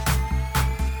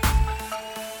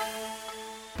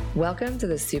Welcome to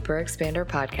the Super Expander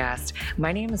podcast.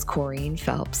 My name is Corrine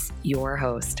Phelps, your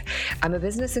host. I'm a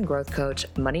business and growth coach,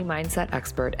 money mindset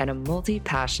expert, and a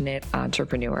multi-passionate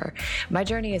entrepreneur. My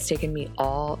journey has taken me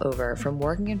all over, from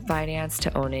working in finance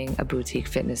to owning a boutique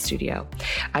fitness studio.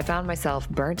 I found myself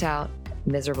burnt out,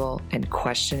 miserable, and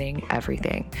questioning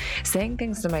everything. Saying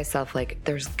things to myself like,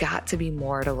 there's got to be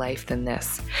more to life than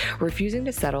this. Refusing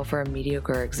to settle for a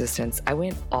mediocre existence, I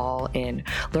went all in,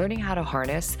 learning how to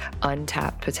harness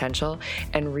untapped potential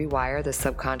and rewire the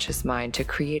subconscious mind to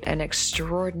create an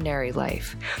extraordinary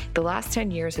life. The last 10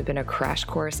 years have been a crash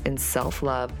course in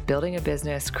self-love, building a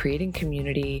business, creating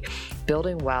community,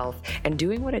 building wealth, and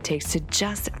doing what it takes to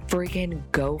just freaking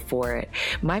go for it.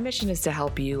 My mission is to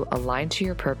help you align to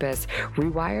your purpose,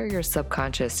 rewire your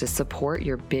subconscious to support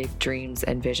your big dreams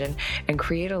and vision, and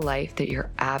create a life that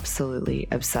you're absolutely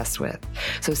obsessed with.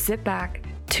 So sit back,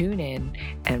 tune in,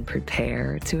 and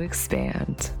prepare to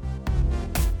expand.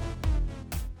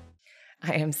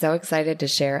 I am so excited to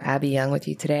share Abby Young with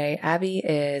you today. Abby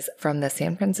is from the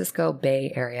San Francisco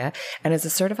Bay Area and is a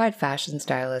certified fashion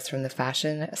stylist from the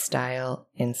Fashion Style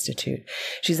Institute.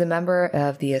 She's a member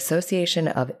of the Association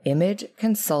of Image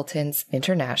Consultants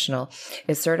International,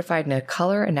 is certified in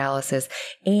color analysis,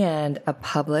 and a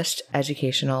published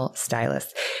educational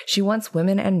stylist. She wants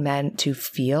women and men to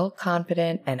feel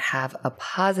confident and have a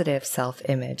positive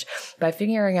self-image by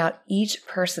figuring out each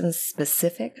person's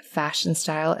specific fashion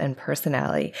style and personality.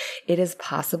 It is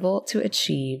possible to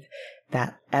achieve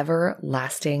that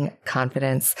everlasting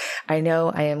confidence. I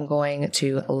know I am going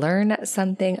to learn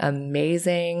something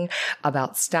amazing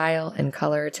about style and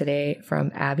color today from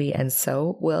Abby, and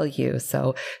so will you.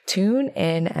 So tune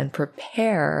in and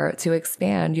prepare to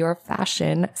expand your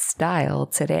fashion style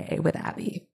today with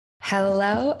Abby.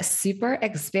 Hello, Super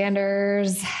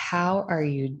Expanders. How are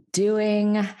you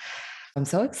doing? I'm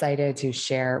so excited to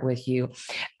share with you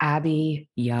Abby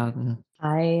Young.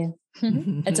 Hi.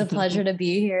 It's a pleasure to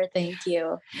be here. Thank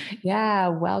you. Yeah,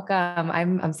 welcome.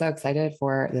 I'm so excited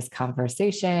for this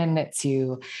conversation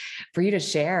for you to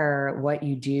share what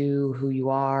you do, who you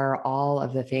are, all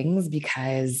of the things,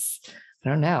 because I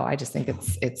don't know, I just think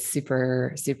it's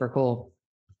super, super cool.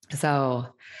 So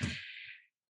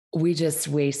we just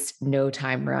waste no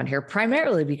time around here,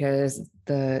 primarily because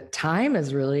the time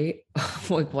is really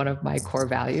like one of my core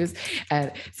values.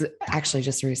 And so actually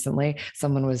just recently,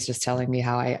 someone was just telling me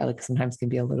how I like sometimes can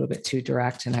be a little bit too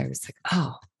direct. And I was like,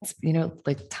 oh,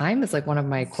 like time is like one of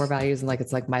my core values. And like,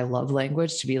 it's like my love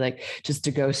language to be like, just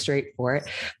to go straight for it.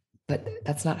 But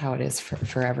that's not how it is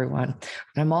for everyone.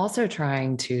 But I'm also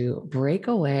trying to break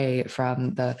away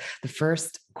from the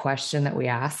first question that we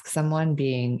ask someone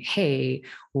being, hey,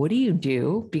 what do you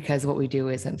do? Because what we do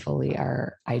isn't fully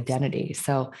our identity.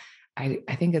 So I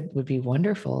think it would be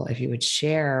wonderful if you would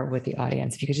share with the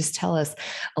audience, if you could just tell us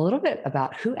a little bit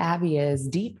about who Abby is,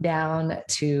 deep down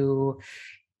to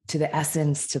the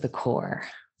essence, to the core.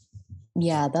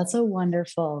 Yeah, that's a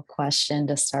wonderful question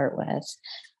to start with.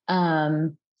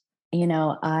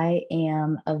 I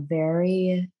am a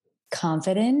very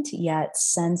confident yet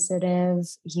sensitive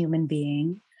human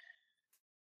being.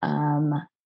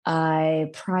 I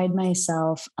pride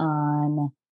myself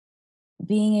on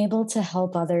being able to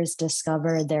help others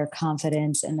discover their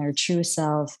confidence and their true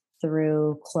self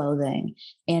through clothing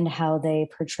and how they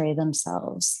portray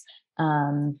themselves.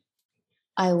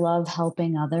 I love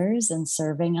helping others and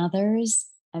serving others.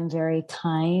 I'm very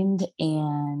kind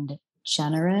and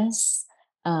generous.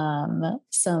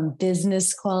 Some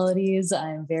business qualities.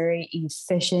 I'm very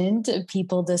efficient.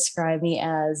 People describe me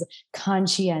as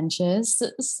conscientious.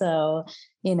 So,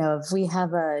 if we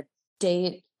have a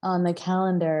date on the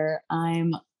calendar,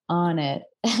 I'm on it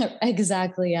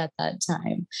exactly at that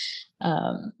time.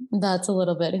 That's a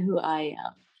little bit who I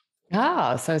am.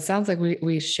 Oh, so it sounds like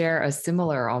we share a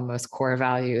similar almost core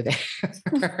value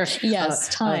there. Yes,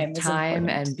 time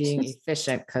and being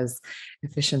efficient, because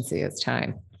efficiency is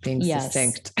time, being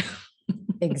succinct.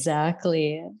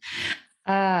 Exactly.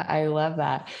 I love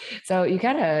that. So you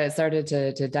kind of started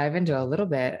to dive into a little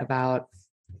bit about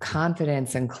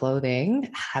confidence and clothing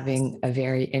having a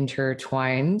very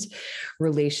intertwined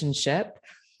relationship.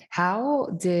 How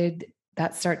did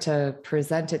that start to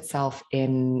present itself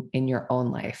in your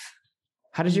own life?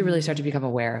 How did you really start to become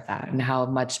aware of that and how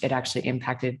much it actually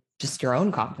impacted just your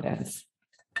own confidence?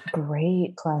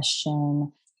 Great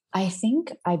question. I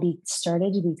think I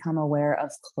started to become aware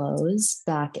of clothes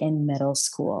back in middle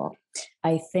school.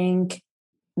 I think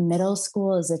middle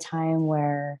school is a time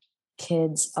where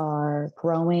kids are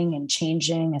growing and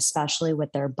changing, especially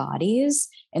with their bodies,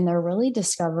 and they're really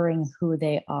discovering who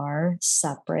they are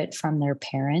separate from their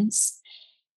parents.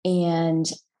 And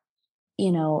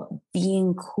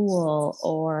being cool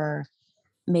or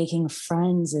making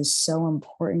friends is so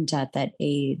important at that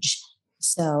age.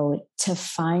 So to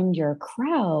find your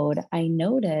crowd, I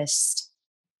noticed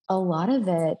a lot of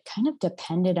it kind of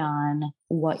depended on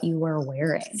what you were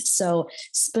wearing. So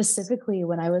specifically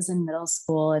when I was in middle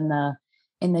school in the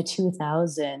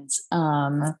 2000s,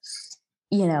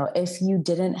 if you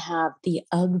didn't have the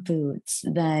UGG boots,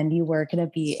 then you were going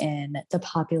to be in the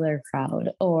popular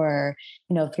crowd. Or,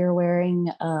 if you're wearing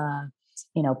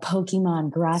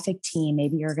Pokemon graphic tee,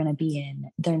 maybe you're going to be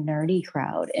in the nerdy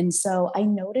crowd. And so I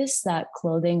noticed that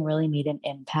clothing really made an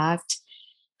impact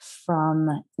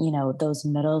from, those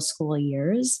middle school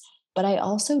years. But I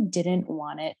also didn't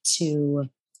want it to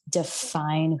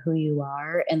define who you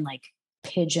are and like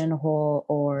pigeonhole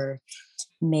or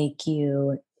make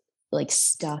you like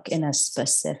stuck in a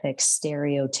specific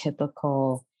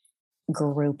stereotypical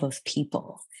group of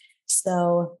people.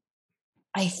 So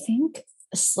I think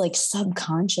like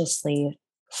subconsciously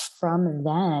from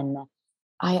then,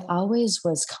 I always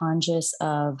was conscious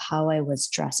of how I was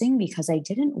dressing because I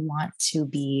didn't want to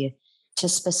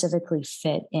specifically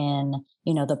fit in,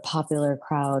 the popular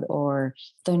crowd or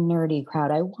the nerdy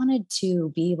crowd. I wanted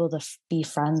to be able to be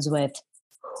friends with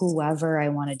whoever I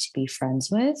wanted to be friends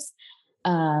with.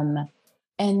 Um,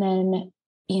 and then,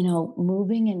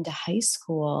 moving into high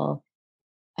school,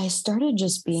 I started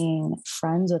just being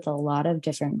friends with a lot of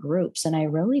different groups. And I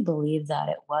really believe that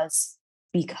it was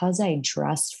because I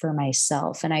dressed for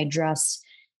myself and I dressed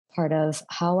part of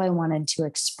how I wanted to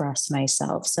express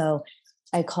myself. So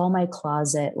I call my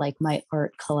closet like my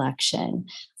art collection.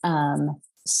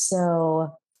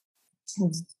 So,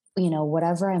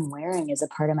 whatever I'm wearing is a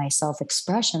part of my self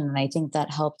expression. And I think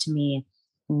that helped me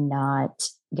not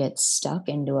get stuck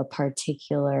into a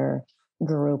particular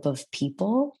group of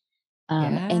people.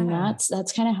 And Yeah.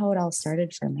 that's kind of how it all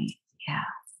started for me. Yeah.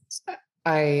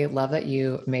 I love that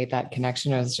you made that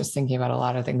connection. I was just thinking about a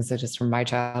lot of things that just from my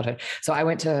childhood. So I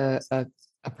went to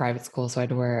a private school, so I had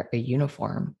to wear a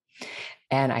uniform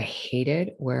and I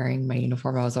hated wearing my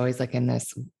uniform. I was always like in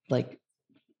this like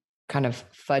kind of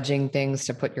fudging things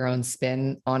to put your own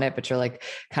spin on it, but you're like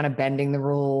kind of bending the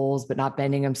rules, but not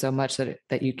bending them so much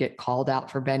that you get called out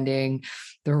for bending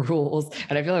the rules.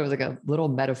 And I feel like it was like a little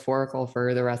metaphorical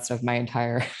for the rest of my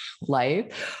entire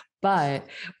life. But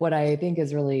what I think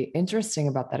is really interesting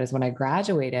about that is when I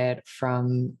graduated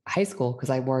from high school, because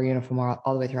I wore a uniform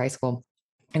all the way through high school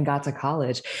and got to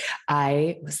college,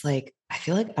 I was like, I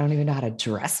feel like I don't even know how to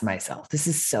dress myself. This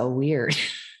is so weird.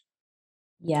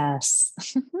 Yes.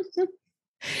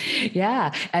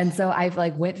 Yeah. And so I've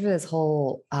like went through this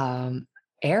whole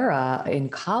era in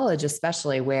college,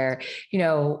 especially where,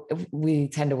 we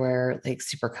tend to wear like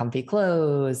super comfy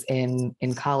clothes in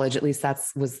college. At least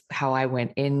that's was how I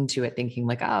went into it, thinking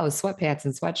like, oh, sweatpants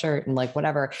and sweatshirt and like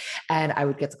whatever. And I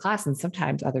would get to class and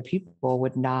sometimes other people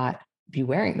would not be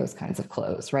wearing those kinds of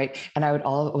clothes. Right. And I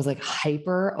was like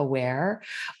hyper aware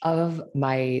of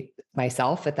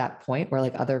myself at that point where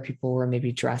like other people were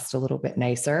maybe dressed a little bit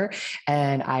nicer.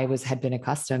 And had been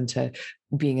accustomed to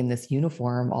being in this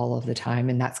uniform all of the time.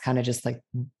 And that's kind of just like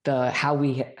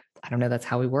I don't know, that's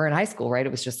how we were in high school, right?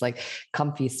 It was just like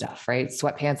comfy stuff, right?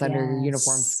 Sweatpants under your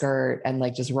uniform Yes. skirt and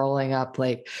like just rolling up,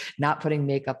 like not putting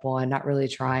makeup on, not really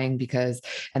trying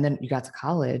and then you got to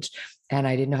college and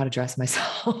I didn't know how to dress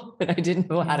myself and I didn't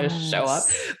know how to show up,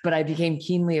 Yes. but I became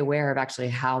keenly aware of actually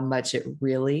how much it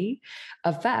really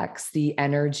affects the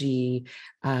energy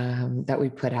that we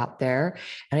put out there.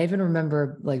 And I even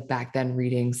remember like back then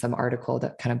reading some article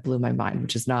that kind of blew my mind,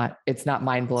 which is it's not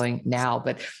mind blowing now,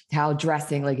 but how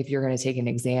dressing, like if you're going to take an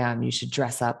exam, you should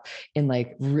dress up in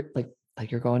like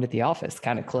you're going to the office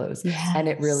kind of clothes. And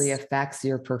it really Yes. affects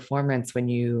your performance when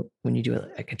you do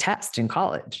like a test in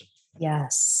college.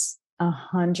 Yes.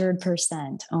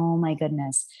 100%. Oh my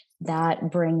goodness. That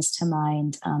brings to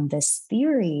mind this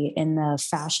theory in the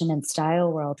fashion and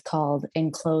style world called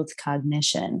enclothed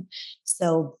cognition.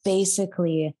 So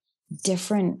basically,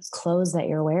 different clothes that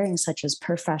you're wearing, such as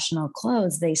professional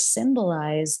clothes, they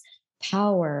symbolize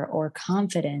power or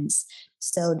confidence.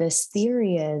 So this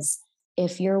theory is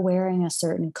if you're wearing a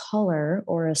certain color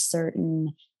or a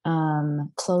certain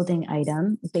clothing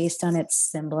item based on its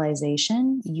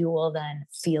symbolization, you will then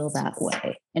feel that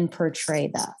way and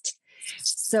portray that.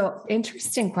 So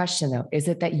interesting question though. Is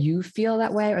it that you feel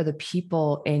that way or the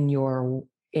people in your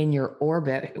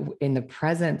orbit in the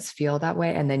presence feel that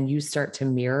way and then you start to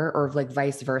mirror or like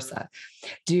vice versa?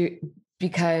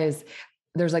 Because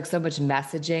there's like so much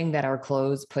messaging that our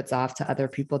clothes puts off to other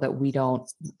people that we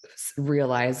don't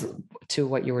realize to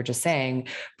what you were just saying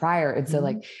prior. And so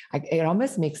like, it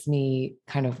almost makes me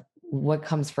kind of what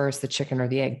comes first, the chicken or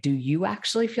the egg? Do you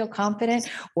actually feel confident,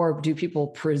 or do people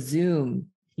presume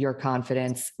your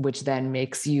confidence, which then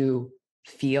makes you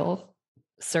feel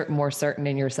more certain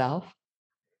in yourself?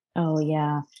 Oh,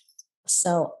 yeah.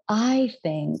 So I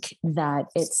think that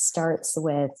it starts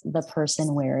with the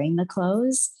person wearing the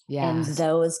clothes, and Yeah.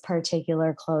 those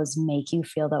particular clothes make you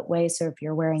feel that way. So if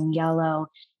you're wearing yellow,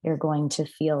 you're going to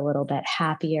feel a little bit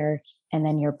happier, and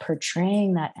then you're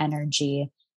portraying that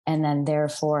energy. And then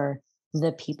therefore,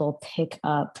 the people pick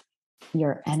up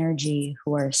your energy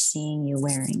who are seeing you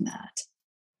wearing that.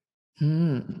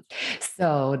 Hmm.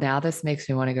 So now this makes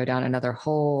me want to go down another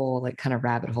whole like kind of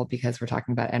rabbit hole, because we're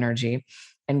talking about energy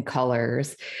and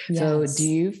colors. So do Yes.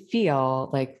 you feel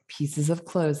like pieces of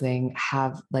clothing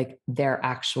have like their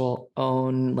actual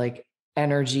own like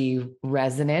energy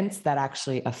resonance that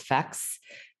actually affects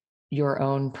your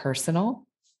own personal?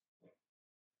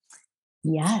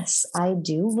 Yes, I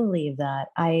do believe that.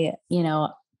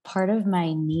 Part of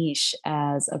my niche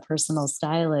as a personal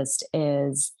stylist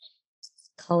is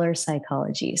color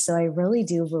psychology. So I really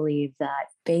do believe that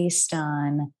based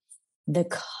on the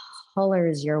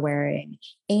colors you're wearing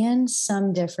and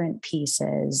some different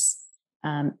pieces,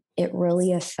 it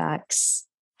really affects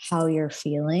how you're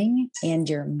feeling and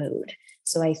your mood.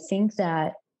 So I think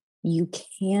that you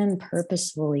can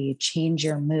purposefully change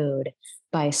your mood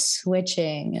by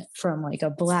switching from like a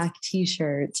black t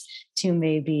shirt to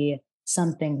maybe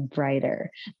something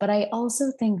brighter. But I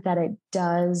also think that it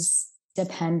does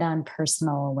depend on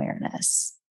personal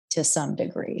awareness to some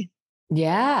degree.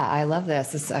 Yeah, I love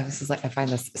this. This is like, I find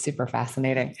this super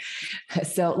fascinating.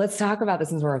 So let's talk about this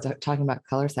since we're talking about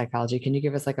color psychology. Can you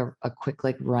give us like a quick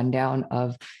like rundown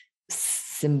of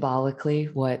symbolically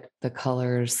what the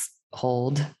colors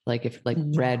hold? Like if like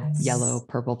red, yellow, Yes.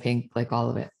 purple, pink, like all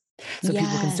of it. So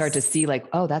people can start to Yes. see like,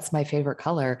 oh, that's my favorite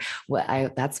color.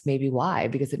 That's maybe why,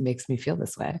 because it makes me feel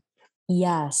this way.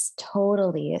 Yes,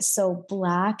 totally. So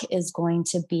black is going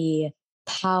to be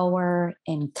power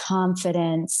and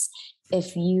confidence.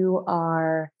 If you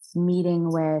are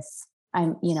meeting with,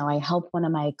 I help one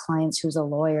of my clients who's a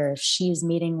lawyer. If she's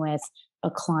meeting with a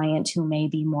client who may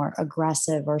be more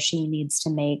aggressive or she needs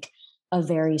to make a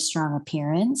very strong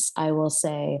appearance, I will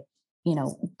say,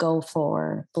 go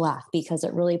for black because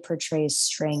it really portrays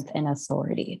strength and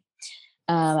authority.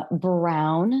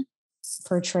 Brown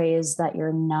portrays that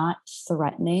you're not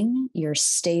threatening, you're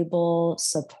stable,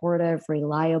 supportive,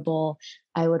 reliable.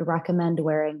 I would recommend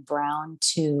wearing brown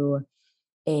to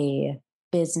a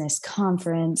business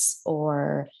conference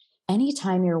or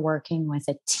anytime you're working with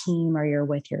a team or you're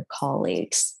with your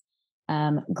colleagues.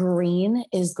 Green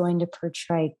is going to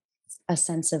portray a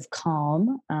sense of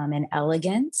calm and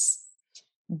elegance.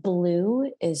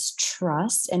 Blue is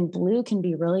trust, and blue can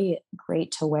be really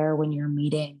great to wear when you're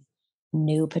meeting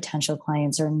new potential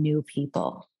clients or new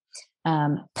people.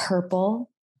 Purple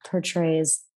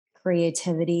portrays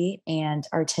creativity and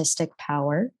artistic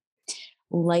power.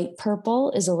 Light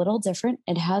purple is a little different,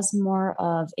 it has more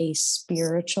of a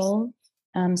spiritual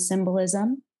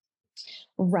symbolism.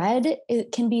 Red,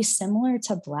 it can be similar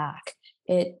to black,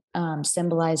 it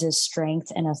symbolizes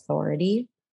strength and authority.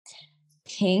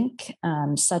 Pink,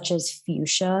 such as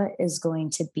fuchsia, is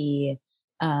going to be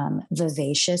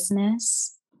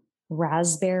vivaciousness.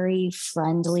 Raspberry,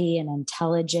 friendly and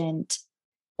intelligent.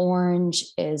 Orange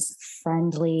is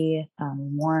friendly,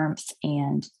 warmth,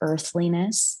 and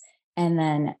earthliness. And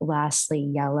then lastly,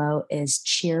 yellow is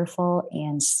cheerful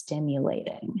and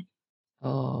stimulating.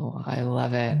 Oh, I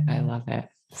love it. I love it.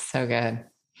 So good.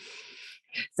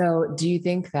 So do you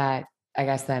think that, I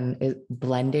guess then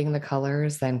blending the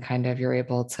colors, then kind of you're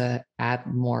able to add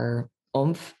more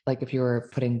oomph, like if you were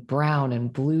putting brown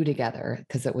and blue together,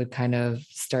 because it would kind of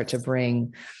start to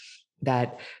bring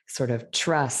that sort of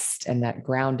trust and that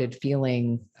grounded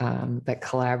feeling, that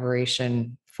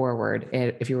collaboration forward,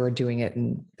 if you were doing it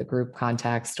in the group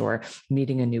context or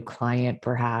meeting a new client,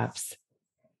 perhaps.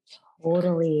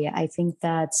 Totally. I think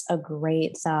that's a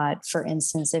great thought. For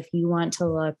instance, if you want to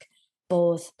look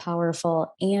both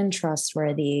powerful and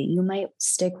trustworthy, you might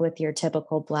stick with your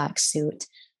typical black suit,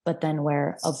 but then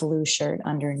wear a blue shirt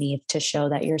underneath to show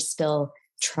that you're still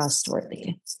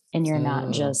trustworthy and you're not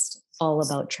Oh. just all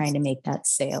about trying to make that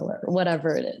sale or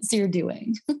whatever it is you're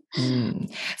doing.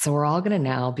 So we're all going to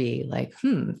now be like,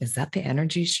 is that the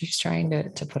energy she's trying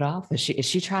to put off? Is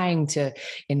she trying to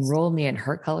enroll me in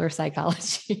her color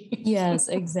psychology? Yes,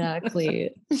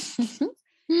 exactly.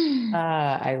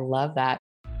 I love that.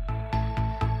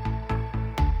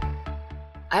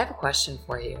 I have a question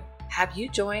for you. Have you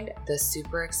joined the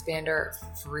Super Expander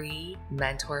free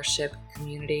mentorship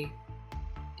community?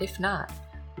 If not,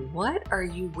 What are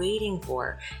you waiting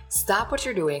for? Stop what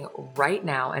you're doing right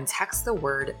now and text the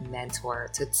word mentor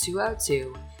to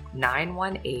 202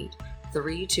 918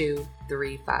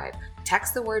 3235.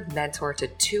 Text the word mentor to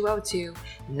 202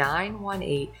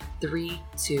 918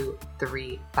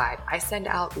 3235. I send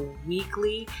out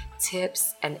weekly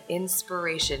tips and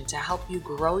inspiration to help you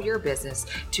grow your business,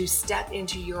 to step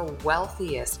into your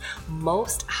wealthiest,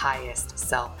 most highest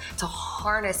self, to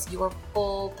harness your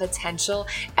full potential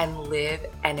and live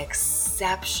an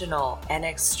exceptional and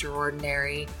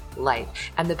extraordinary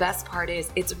life. And the best part is,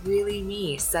 it's really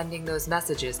me sending those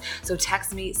messages. So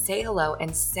text me, say hello,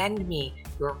 and send me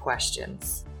your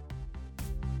questions.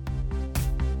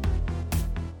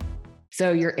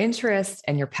 So your interest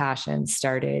and your passion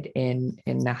started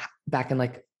back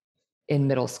in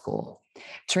middle school.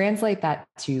 Translate that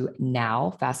to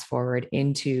now, fast forward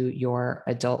into your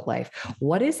adult life.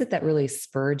 What is it that really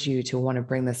spurred you to want to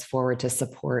bring this forward to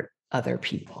support other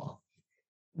people?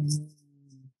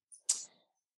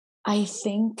 I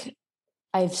think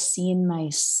I've seen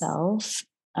myself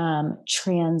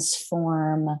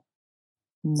transform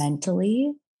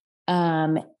mentally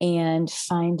and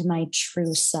find my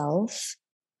true self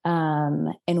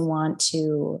and want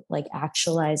to like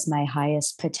actualize my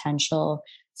highest potential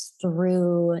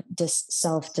through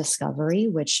self-discovery,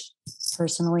 which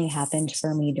personally happened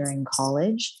for me during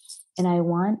college. And I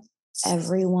want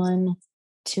everyone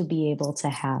to be able to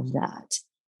have that.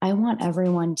 I want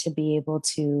everyone to be able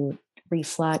to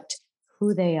reflect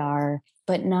who they are,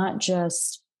 but not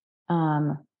just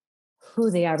who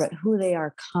they are, but who they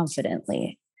are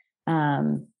confidently,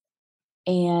 and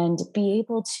be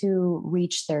able to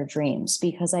reach their dreams.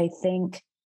 Because I think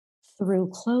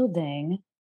through clothing,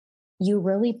 you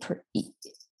really,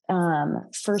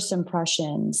 first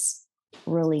impressions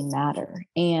really matter.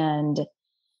 And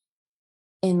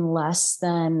in less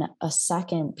than a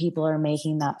second, people are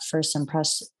making that first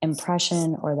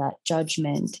impression or that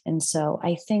judgment. And so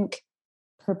I think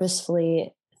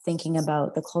purposefully thinking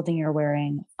about the clothing you're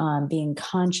wearing, being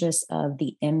conscious of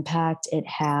the impact it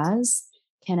has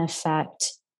can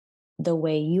affect the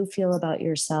way you feel about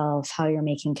yourself, how you're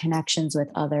making connections with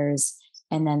others,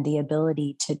 and then the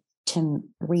ability to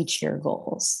reach your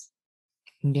goals.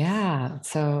 Yeah,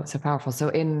 so powerful. So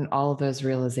in all of those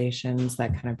realizations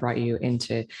that kind of brought you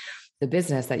into the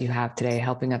business that you have today,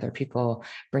 helping other people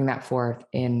bring that forth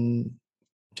in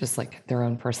just like their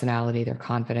own personality, their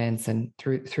confidence, and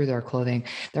through their clothing,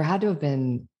 there had to have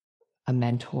been a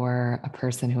mentor, a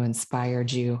person who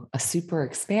inspired you, a super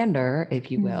expander,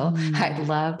 if you will. Mm-hmm.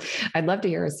 I'd love to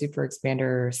hear a super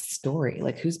expander story.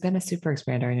 Like, who's been a super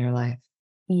expander in your life?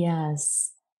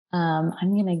 Yes. I'm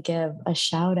going to give a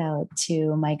shout out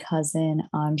to my cousin,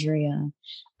 Andrea.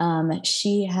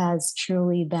 She has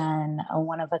truly been a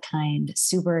one of a kind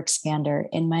super expander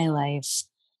in my life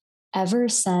ever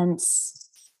since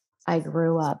I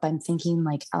grew up. I'm thinking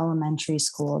like elementary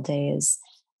school days.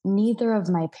 Neither of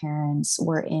my parents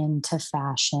were into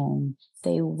fashion.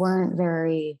 They weren't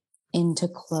very into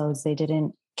clothes. They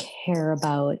didn't care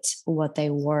about what they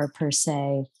wore per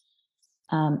se.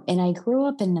 And I grew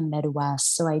up in the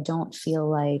Midwest, so I don't feel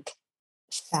like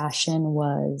fashion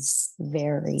was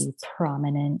very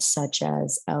prominent, such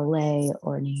as LA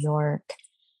or New York.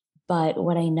 But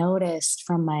what I noticed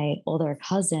from my older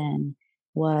cousin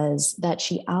was that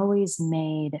she always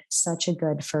made such a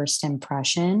good first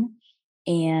impression.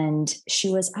 And she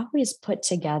was always put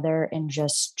together and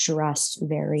just dressed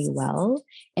very well.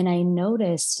 And I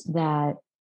noticed that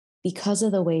because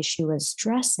of the way she was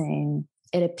dressing,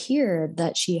 it appeared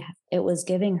that it was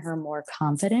giving her more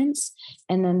confidence.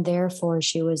 And then therefore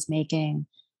she was making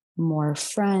more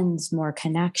friends, more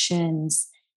connections,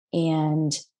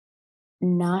 and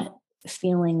not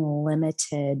feeling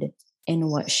limited in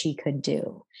what she could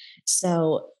do.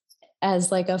 So as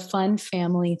like a fun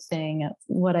family thing,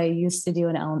 what I used to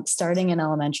do starting in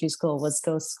elementary school was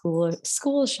go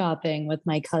school shopping with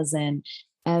my cousin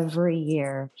every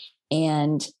year,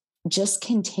 and just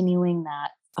continuing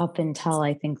that up until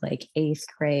I think like eighth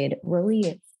grade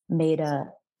really made a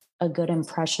good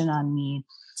impression on me.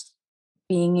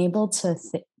 Being able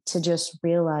to just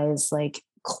realize like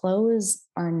clothes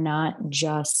are not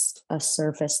just a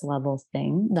surface level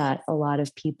thing that a lot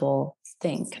of people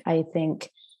think. I think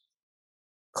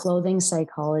clothing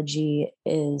psychology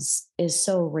is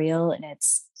so real, and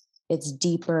it's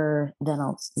deeper than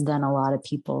a lot of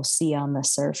people see on the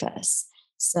surface.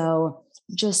 So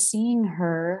just seeing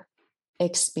her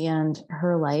expand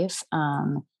her life,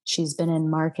 she's been in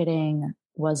marketing,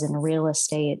 was in real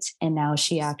estate, and now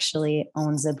she actually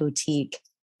owns a boutique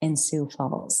in Sioux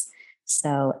Falls.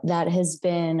 So that has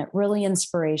been really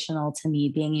inspirational to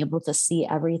me, being able to see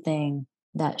everything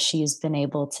that she's been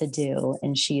able to do.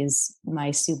 And she's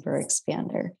my super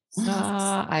expander.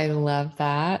 Ah, I love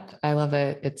that. I love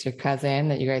it. It's your cousin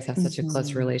that you guys have such a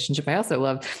close Mhm. relationship. I also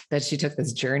love that she took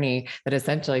this journey that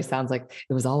essentially sounds like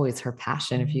it was always her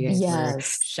passion. If you guys were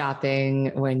Yes.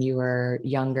 shopping when you were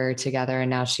younger together, and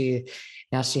now she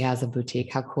has a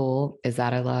boutique. How cool is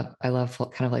that? I love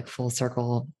kind of like full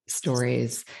circle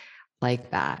stories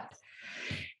like that.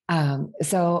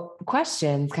 So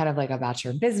questions kind of like about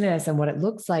your business and what it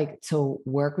looks like to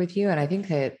work with you. And I think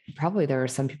that probably there are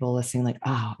some people listening like,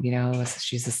 oh,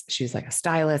 she's like a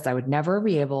stylist. I would never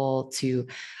be able to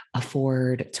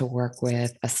afford to work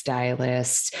with a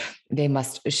stylist.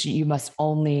 You must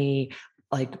only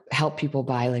like help people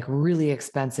buy like really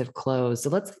expensive clothes. So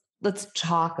let's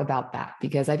talk about that,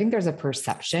 because I think there's a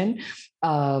perception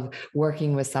of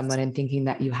working with someone and thinking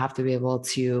that you have to be able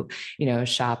to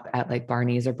shop at like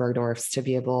Barney's or Bergdorf's to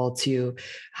be able to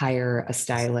hire a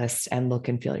stylist and look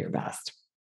and feel your best.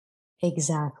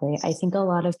 Exactly. I think a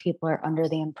lot of people are under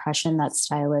the impression that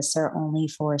stylists are only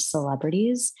for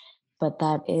celebrities, but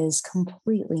that is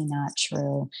completely not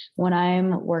true. When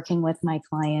I'm working with my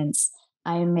clients,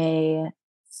 I may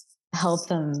help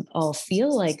them all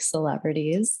feel like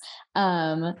celebrities.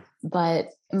 But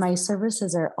my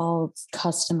services are all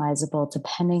customizable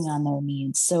depending on their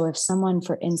needs. So if someone,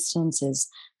 for instance, is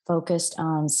focused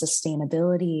on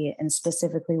sustainability and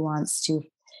specifically wants to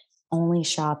only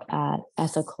shop at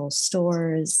ethical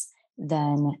stores,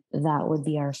 then that would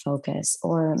be our focus.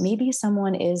 Or maybe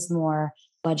someone is more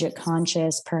budget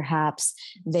conscious. Perhaps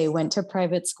they went to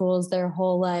private schools their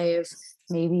whole life.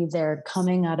 Maybe they're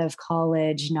coming out of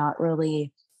college, not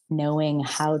really knowing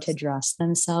how to dress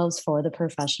themselves for the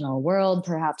professional world.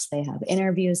 Perhaps they have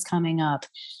interviews coming up.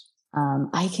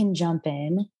 I can jump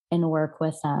in and work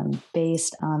with them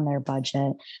based on their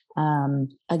budget.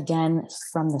 Again,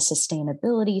 from the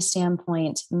sustainability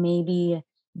standpoint, maybe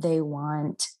they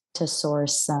want to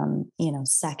source some,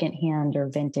 secondhand or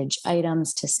vintage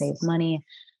items to save money.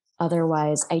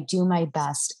 Otherwise, I do my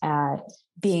best at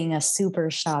being a super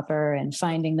shopper and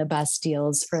finding the best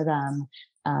deals for them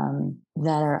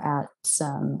that are at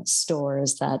some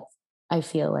stores that I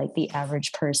feel like the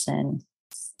average person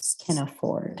can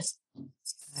afford.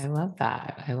 I love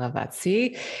that. I love that.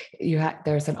 See,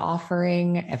 there's an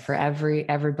offering for every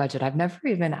budget. I've never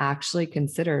even actually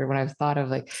considered when I've thought of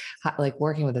like like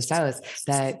working with a stylist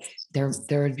that there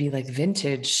would be like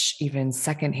vintage, even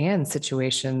secondhand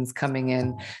situations coming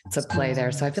in to play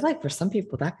there. So I feel like for some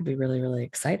people that could be really, really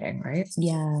exciting, right?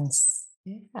 Yes.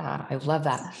 Yeah, I love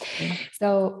that. Exactly.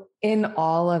 So in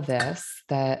all of this,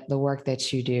 that the work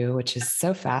that you do, which is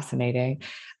so fascinating,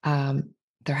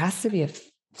 there has to be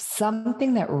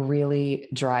something that really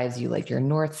drives you, like your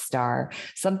North Star,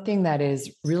 something that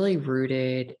is really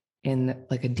rooted in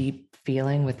like a deep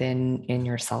feeling within in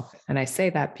yourself. And I say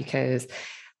that because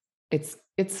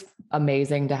it's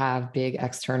amazing to have big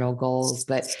external goals,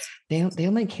 but they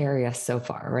only carry us so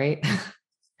far, right?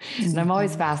 And I'm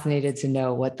always Mhm. fascinated to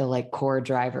know what the like core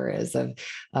driver is of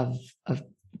of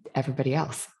everybody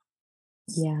else.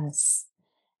 Yes.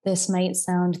 This might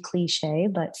sound cliche,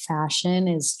 but fashion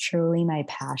is truly my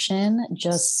passion.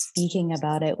 Just speaking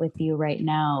about it with you right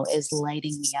now is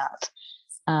lighting me up.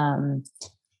 Um,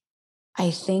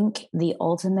 I think the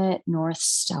ultimate North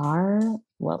Star,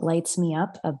 what lights me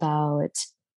up about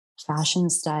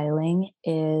fashion styling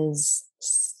is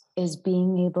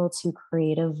being able to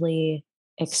creatively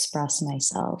express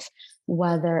myself,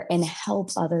 whether and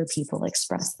help other people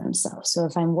express themselves. So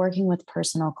if I'm working with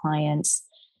personal clients,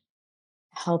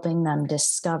 helping them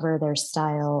discover their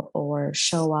style or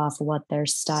show off what their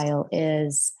style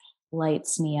is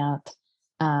lights me up.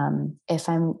 If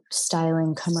I'm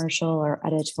styling commercial or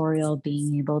editorial,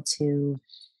 being able to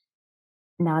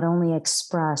not only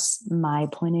express my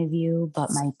point of view, but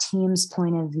my team's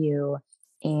point of view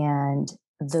and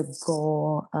the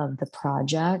goal of the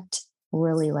project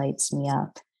really lights me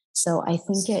up. So I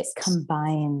think it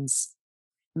combines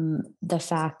the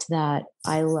fact that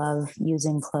I love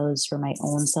using clothes for my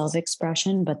own self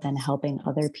expression, but then helping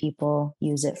other people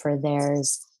use it for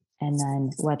theirs. And then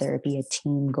whether it be a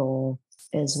team goal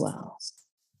as well.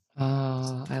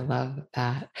 Oh, I love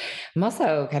that. I'm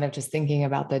also kind of just thinking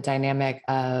about the dynamic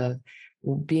of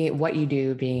being what you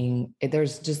do being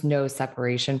there's just no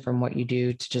separation from what you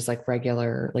do to just like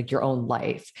regular like your own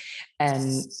life.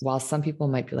 And while some people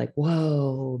might be like,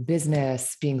 whoa,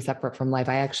 business being separate from life,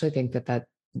 I actually think that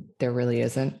there really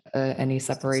isn't any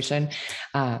separation.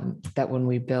 That when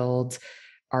we build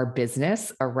our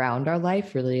business around our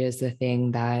life really is the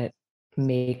thing that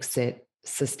makes it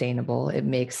sustainable. It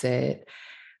makes it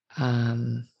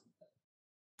um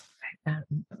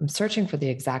I'm searching for the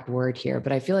exact word here,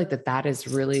 but I feel like that is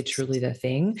really truly the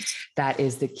thing that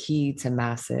is the key to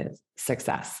massive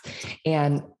success.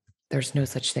 And there's no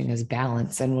such thing as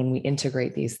balance. And when we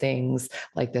integrate these things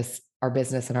like this, our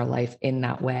business and our life in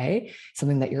that way,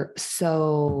 something that you're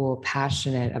so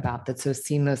passionate about that so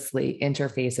seamlessly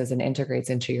interfaces and integrates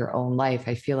into your own life,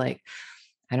 I feel like,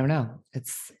 I don't know,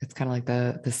 it's kind of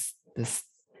like this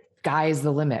sky's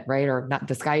the limit, right? Or not,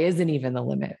 the sky isn't even the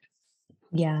limit.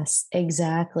 Yes,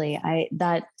 exactly.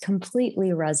 That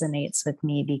completely resonates with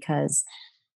me because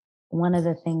one of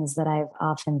the things that I've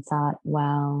often thought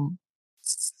while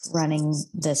running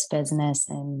this business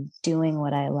and doing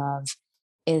what I love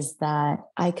is that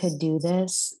I could do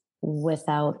this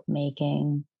without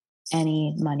making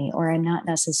any money, or I'm not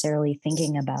necessarily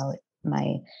thinking about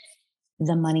my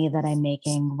the money that I'm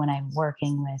making when I'm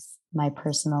working with my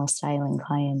personal styling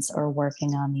clients or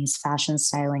working on these fashion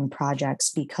styling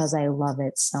projects because I love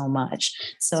it so much.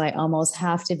 So I almost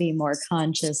have to be more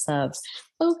conscious of,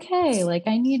 okay, like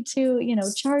I need to,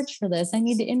 charge for this. I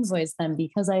need to invoice them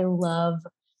because I love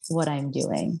what I'm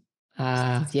doing.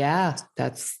 Yeah,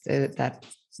 that's that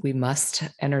we must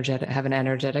have an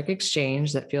energetic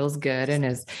exchange that feels good and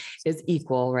is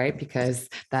equal, right? Because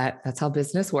that's how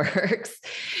business works.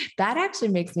 That actually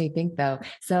makes me think though.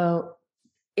 So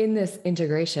in this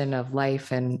integration of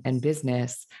life and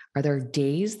business, are there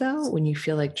days though when you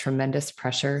feel like tremendous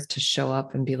pressure to show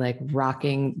up and be like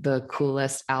rocking the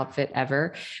coolest outfit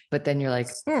ever, but then you're like,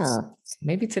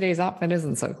 maybe today's outfit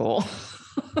isn't so cool?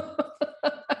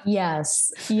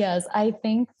 Yes, yes. I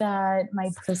think that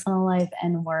my personal life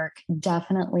and work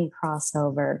definitely cross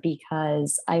over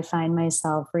because I find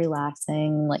myself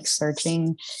relaxing, like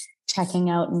searching,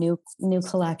 checking out new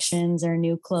collections or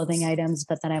new clothing items,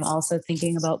 but then I'm also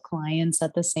thinking about clients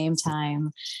at the same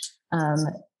time. Um,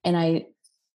 and I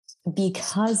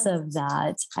because of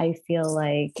that, I feel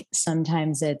like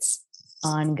sometimes it's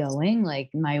ongoing,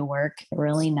 like my work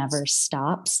really never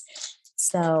stops.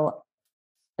 So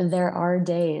there are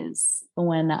days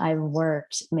when I've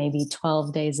worked maybe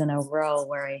 12 days in a row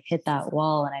where I hit that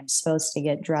wall and I'm supposed to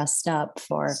get dressed up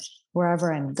for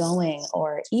wherever I'm going,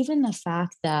 or even the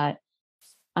fact that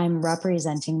I'm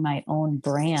representing my own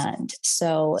brand.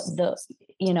 So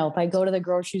if I go to the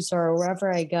grocery store or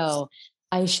wherever I go,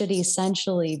 I should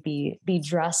essentially be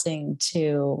dressing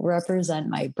to represent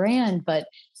my brand. But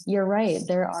you're right.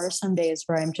 There are some days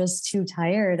where I'm just too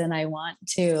tired and I want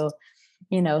to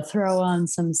throw on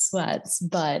some sweats.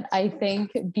 But I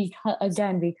think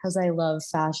because I love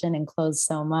fashion and clothes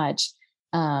so much,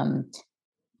 um,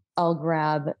 I'll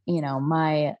grab,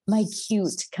 my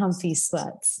cute, comfy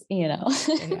sweats. Yeah,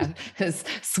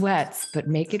 sweats, but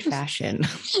make it fashion.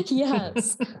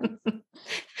 Yes.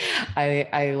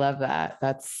 I love that.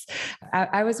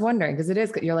 I was wondering because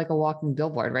you're like a walking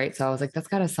billboard, right? So I was like, that's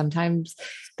gotta sometimes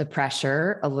the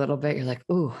pressure a little bit. You're like,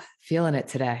 ooh, feeling it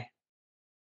today.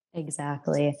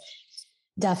 Exactly.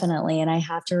 Definitely. And I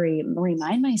have to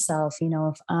remind myself,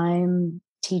 if I'm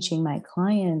teaching my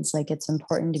clients, like it's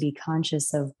important to be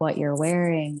conscious of what you're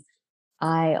wearing.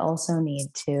 I also need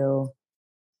to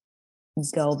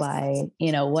go by,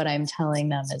 what I'm telling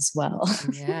them as well.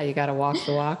 Yeah, you got to walk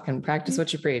the walk and practice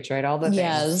what you preach, right? All the things.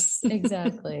 Yes,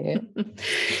 exactly.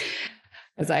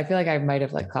 As I feel like I might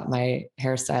have like caught my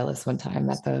hairstylist one time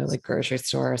at the like grocery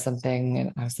store or something,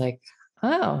 and I was like,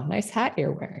 "Oh, nice hat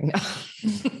you're wearing."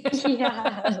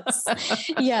 Yes.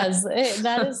 Yes.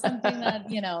 That is something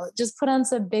that, just put on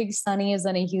some big sunnies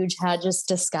and a huge hat, just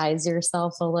disguise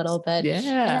yourself a little bit. And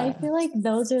I Yeah. feel like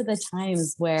those are the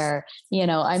times where,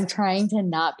 I'm trying to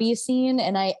not be seen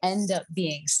and I end up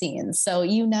being seen. So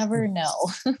you never know.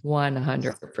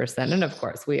 100%. And of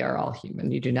course, we are all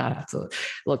human. You do not have to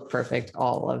look perfect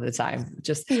all of the time.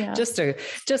 Yeah. Just a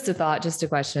thought, just a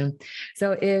question.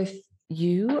 So if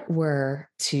you were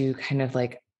to kind of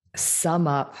like sum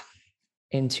up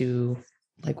into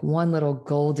like one little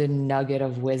golden nugget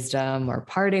of wisdom or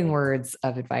parting words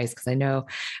of advice, because I know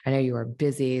you are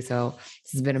busy, so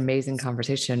this has been an amazing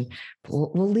conversation.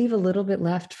 We'll leave a little bit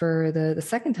left for the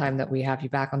second time that we have you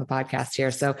back on the podcast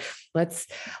here. So let's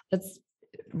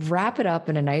wrap it up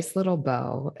in a nice little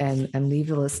bow and leave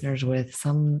the listeners with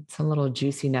some little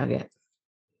juicy nugget.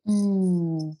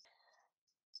 Mm.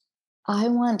 I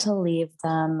want to leave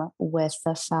them with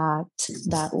the fact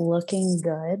that looking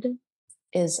good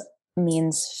is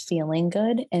means feeling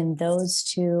good, and those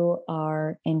two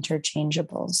are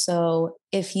interchangeable. So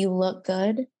if you look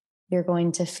good, you're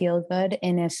going to feel good,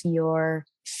 and if you're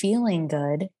feeling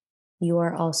good, you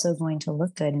are also going to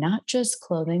look good, not just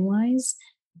clothing wise,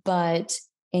 but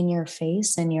in your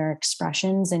face and your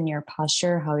expressions and your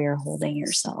posture, how you're holding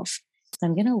yourself. So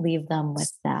I'm going to leave them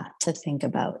with that to think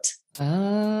about.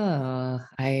 Oh,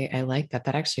 I like that.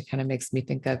 That actually kind of makes me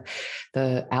think of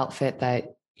the outfit that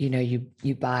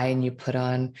you buy and you put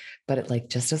on, but it like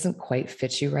just doesn't quite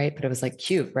fit you right. But it was like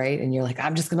cute, right? And you're like,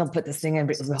 I'm just gonna put this thing in.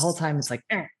 But the whole time it's like,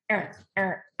 and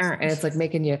it's like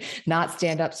making you not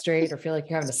stand up straight or feel like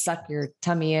you're having to suck your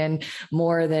tummy in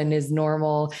more than is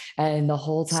normal. And the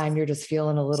whole time you're just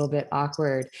feeling a little bit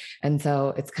awkward. And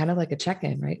so it's kind of like a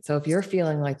check-in, right? So if you're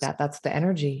feeling like that, that's the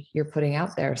energy you're putting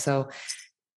out there. So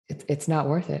it's not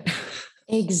worth it.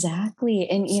 Exactly.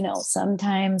 And,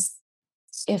 sometimes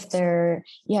if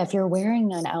you're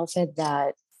wearing an outfit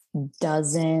that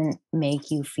doesn't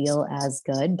make you feel as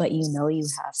good, but you're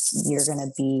going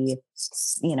to be,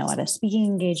 at a speaking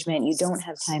engagement, you don't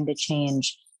have time to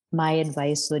change. My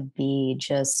advice would be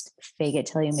just fake it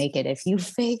till you make it. If you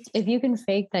can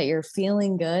fake that you're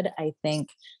feeling good, I think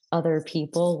other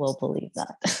people will believe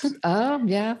that. Oh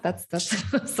yeah, that's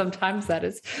sometimes that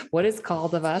is what is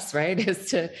called of us, right? Is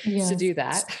to do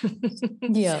that.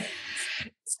 Yeah.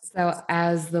 So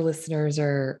as the listeners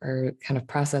are kind of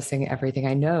processing everything,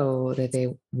 I know that they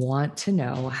want to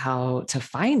know how to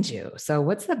find you. So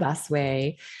what's the best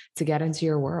way to get into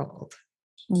your world?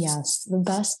 Yes, the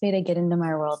best way to get into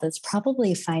my world is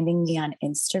probably finding me on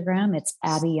Instagram. It's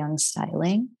Abby Young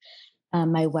Styling.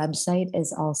 My website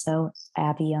is also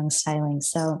Abby Young Styling.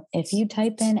 So if you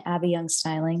type in Abby Young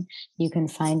Styling, you can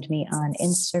find me on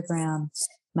Instagram,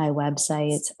 my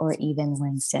website, or even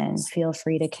LinkedIn. Feel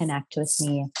free to connect with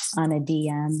me on a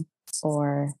DM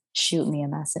or shoot me a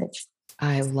message.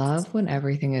 I love when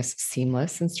everything is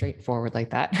seamless and straightforward like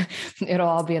that. It'll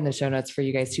all be in the show notes for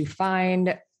you guys to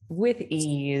find with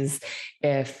ease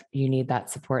if you need that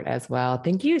support as well.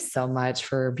 Thank you so much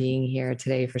for being here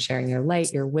today, for sharing your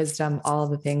light, your wisdom, all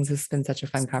the things. It's been such a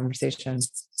fun conversation.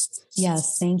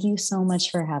 Yes, thank you so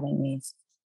much for having me.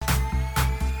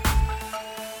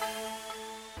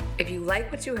 If you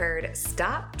like what you heard,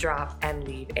 stop, drop, and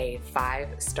leave a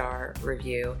 5-star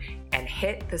review and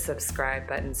hit the subscribe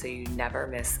button so you never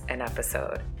miss an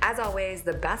episode. As always,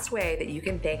 the best way that you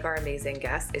can thank our amazing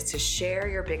guests is to share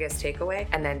your biggest takeaway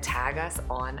and then tag us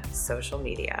on social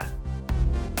media.